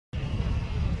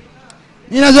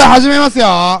みんなじゃあ始めます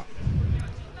よ。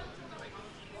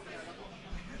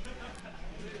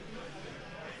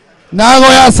名古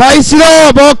屋再始動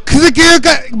ボックス9か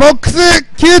ボックス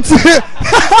9通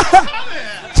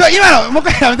今のもう一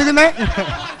回やめてくんない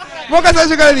もう一回最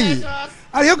初からでいい。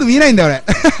あれよく見えないんだ俺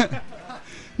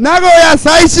名古屋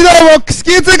再始動ボックス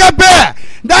9通カップ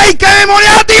第1回目盛り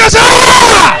上がっていきましょう。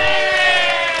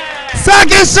さあ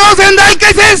決勝戦第1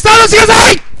回戦スタートしてくだ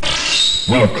さい。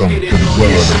ワ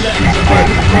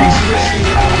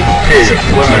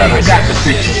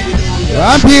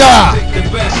ンピーが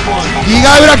ギ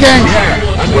ガウラケン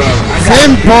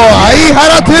先鋒相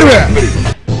原12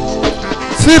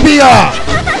ツーピーが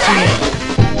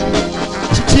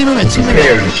チーム名ツム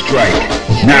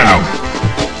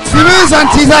ーンさん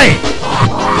小さい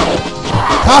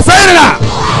カえるな。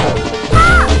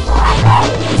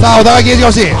さあお互いゲージが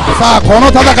欲しい。さあこの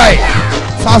戦い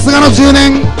さすがの10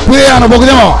年プレイヤーの僕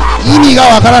でも意味が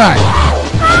わからない。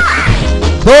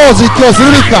どう実況す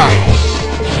るべきか。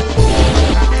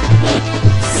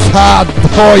さあ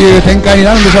どういう展開に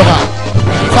なるんでしょうか。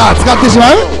さあ使ってし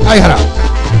まう相原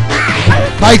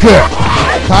体育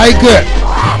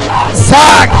さ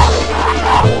あ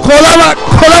こだ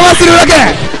まするだけ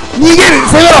逃げる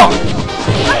攻めろ。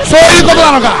そういうこと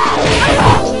なのか。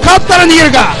勝ったら逃げ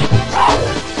るか。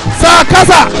さあ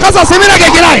傘攻めなきゃ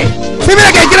いけない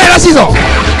らしいぞ。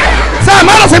さあ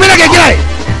まだ攻めなきゃいけない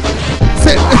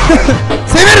攻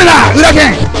めるな裏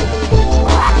剣。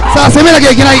さあ攻めなき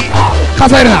ゃいけない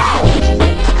傘えるな。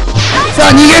さ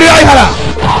あ逃げる相原。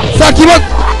さあ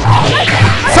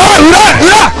さあ裏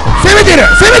攻めてる。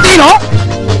攻めていいの。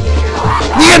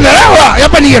逃げるんだねほらやっ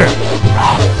ぱり逃げる。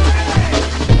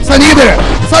さあ逃げてる。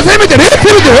さあ攻めてる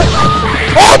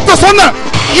おっとそんな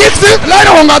EX ライ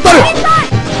ノホンが当たる。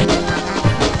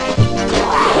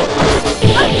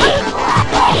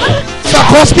さあ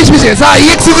腰ピシピシ。さあ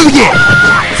EX 続き。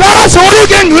さあ昇竜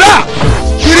拳裏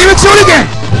振り向き昇竜拳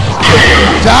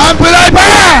ジャンプ大パン。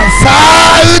さ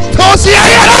あうっとうしい相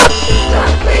原。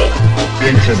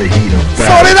そ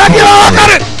れだけは分か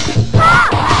る。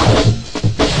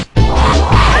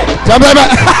ジャンプ大パン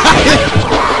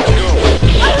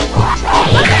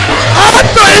あっ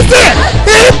と S 減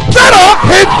った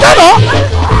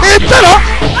の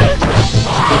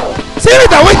攻め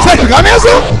た方がいいんじゃないの。画面押す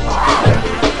よ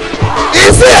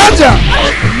S あんじゃん。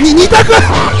2択拒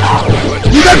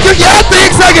否。あっと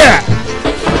EX 上げ。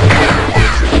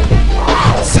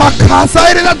さあカ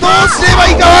えるな。どうすればい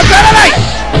いかわからない。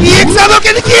 EX 波動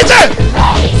拳で消えちゃう。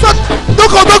さあど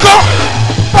こ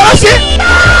離して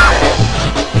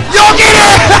避ける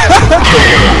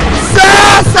さ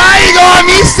あ最後は見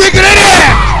せてくれる。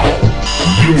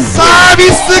サービス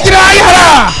好きな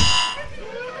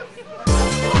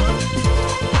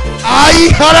相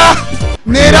原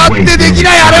狙ってできな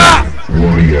い。あれは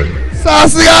さ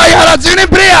すが相原10年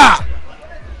プレイヤー。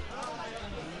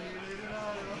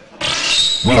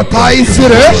さあ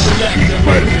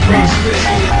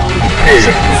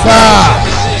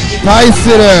対す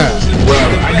る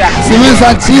ツムーン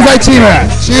さん小さいチーム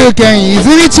中堅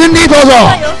泉チュンリー登場。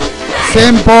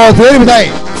先鋒12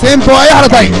対先鋒相原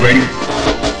対中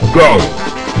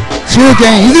堅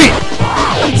泉。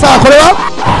さあこれは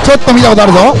ちょっと見たことあ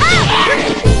るぞ。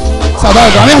さあだか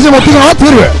ら画面端に持っていくのは12。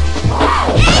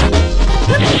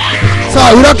さ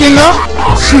あ裏剣が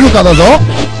静かだぞ。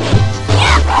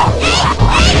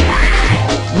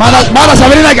まだ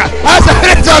喋れないか。喋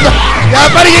れ。ちょっとや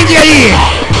っぱり元気がいい。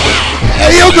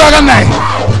よくわかんない。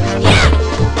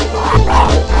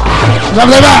ダ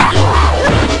メ。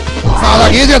さあ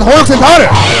ゲージが砲力戦たまる。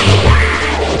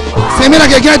攻めな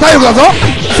きゃいけない体力だぞ。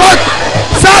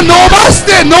さあ伸ばし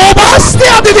て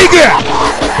当てていく。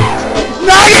投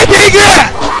げていく。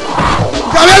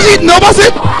画面端伸ば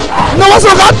す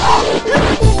のか。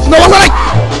伸ばさない。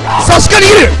さあしっかり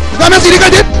逃げる。画面端入れ替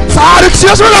えて。さあ歩きし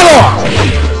ましょうだろう。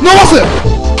伸ばす。シ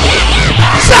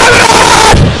ャブロ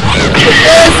ー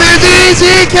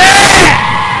SGCK。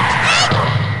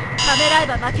 ためらえ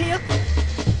ば負けよ。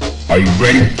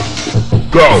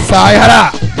さあ相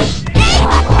原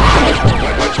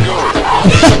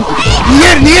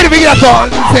逃げるべきだと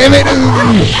攻める。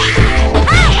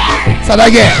さあ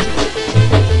大慶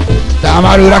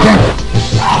黙る裏剣。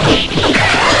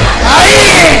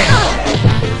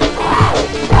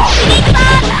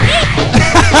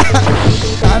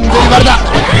完全にバレた。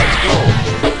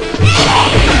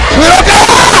プロか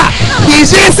必死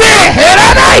せ減ら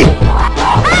ない。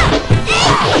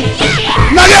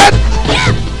投げ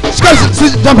しっかりジ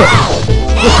ャンプ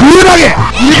空投げ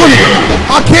入れ込んでいく。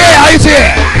はけ相打ち。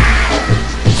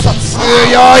さあ強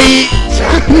い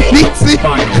強い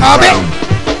壁。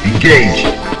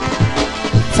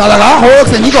さあだが砲力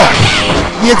戦2個。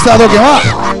EX 波動拳は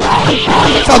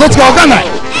さあどっちか分かんない。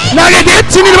投げて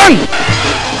チュニルバン、お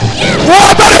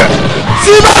当たる、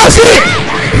素晴らしい。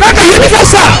なんか指さ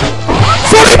した、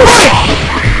それっぽい、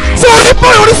それっぽい、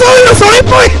俺そういうのそれっ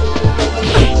ぽい。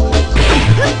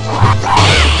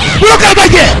ブロックから体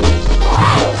系、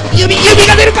指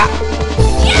が出るか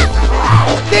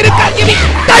出るか、指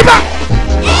大パン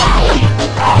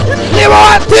でも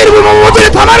12も元で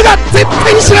たまるが絶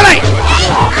対に知らない。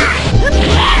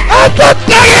当たっ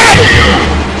たげ、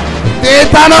出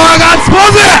たのはガッツポー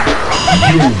ズ。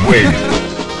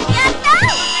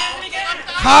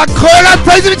かっこよかっ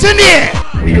た泉チュンリー。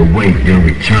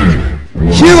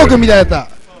ヒューゴ君みたいだった。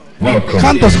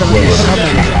関東しかない。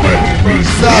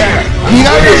さあギガ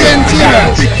ウラケンチーム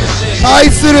対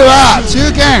するは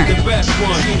中堅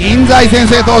インザイ先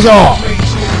生登場。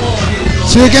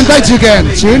中堅対中堅、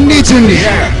チュンリー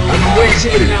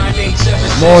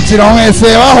もちろん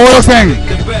SA は放力戦。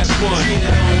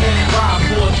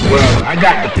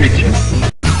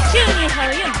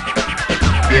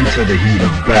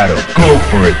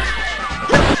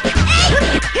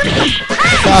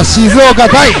さあ静岡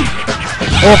対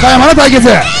岡山の対決、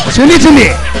チュンリーオ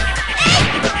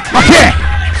ッケ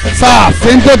ー。さあ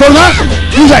先手を取るな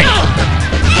インザイ、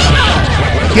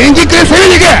元気キックで攻め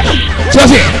ていく。しか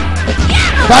し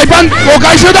大パン、お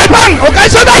返しの大パン、お返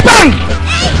しの大パン投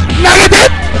げて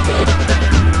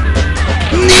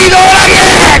2度投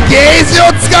げ、ゲージを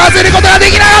使わせることがで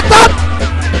きなかった。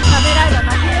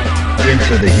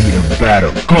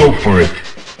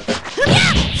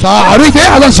さあ歩いて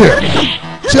破断手、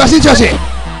しかし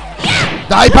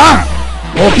大パン、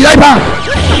大きい大パン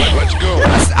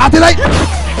当てない。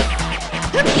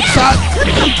さあ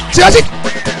チラシ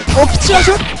大きいチラ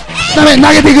シダメ、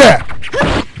投げていく。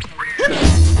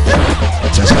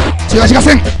チラシ合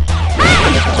戦、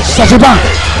さあ中盤、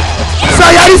さ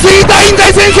あやりすぎたインザ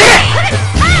イ先生、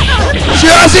チ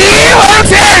ラシ放力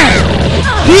戦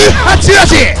チラ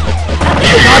シ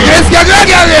爆裂逆が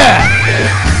ギャグ。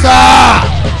さあ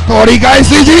取り返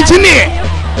す一日に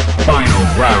こ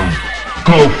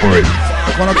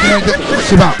の決めて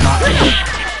終盤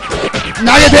投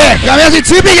げて画面足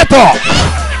 2P ゲット。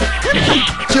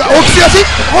大きい足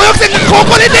放力戦がこ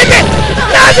こで出て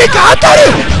なぜか当たる。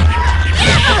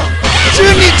中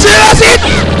足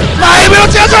前部の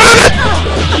チラシを抜く。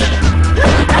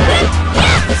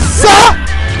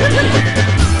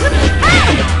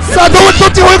さあどっ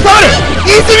ち放力たまる。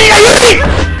泉が有利、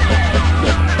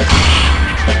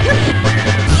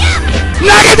投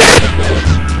げて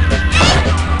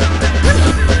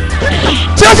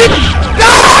チラシ、あ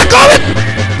ーゴム。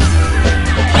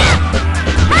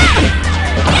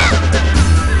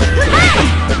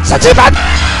さあ中盤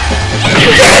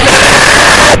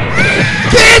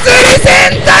削り選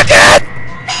択、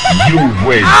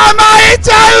甘えち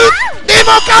ゃう。でも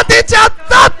勝てちゃっ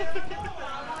た。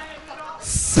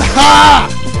さあ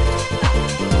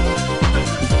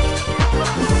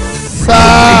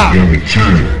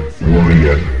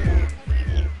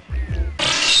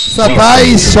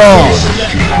大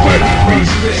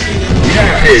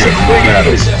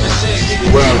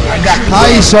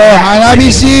将花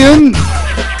火シーン。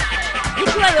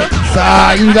さ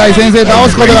あインザイ先生倒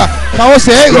して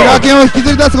ウラケンを引き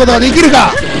ずり出すことができる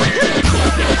か。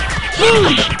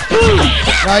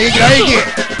来撃ガー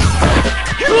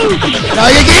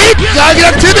ギラ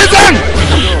ク中点3。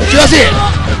しかし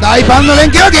大パンの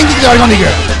連携は元気で割り込んでいく。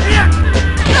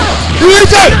浮い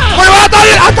ちゃう。これは当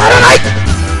たらない。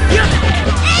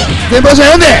前方者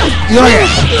読んで井上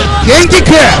元気キック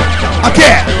オッケー。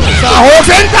さあ放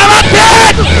線溜まって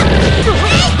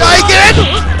大ケレ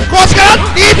腰から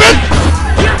ディープ、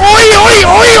おい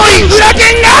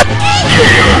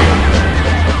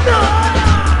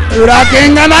ウラケ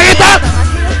ンが投げた。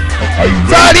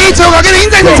さあリーチをかけるイン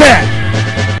ザイ先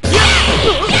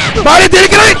生、バレてる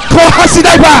けど小橋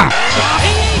大パン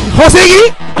補正切り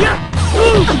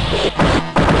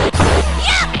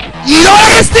移動上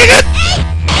げしていく。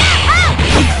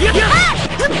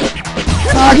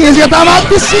さあゲージが溜まっ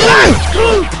てしま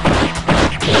う。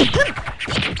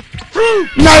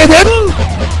投げて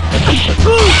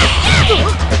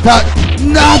さあ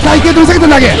体型取り下げた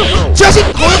投げ、しかし放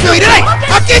力線を入れない。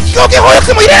発見飛行機放力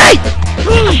線も入れない。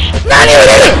何を入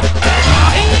れる。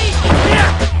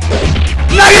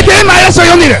投げて前足を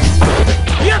読んでいる。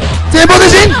前方前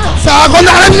進。さあ今度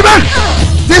は花火番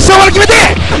絶勝まで決めて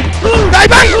大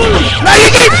パン投げ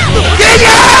切りゲージが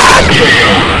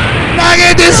投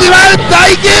げてしまう。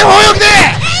大型放力で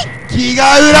ギ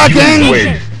ガウラケ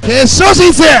ン決勝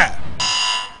進出。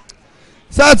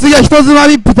さあ次は人妻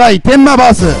ビップ対天魔バ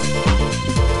ース。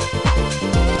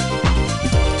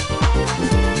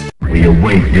We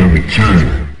await your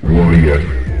return,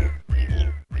 warrior.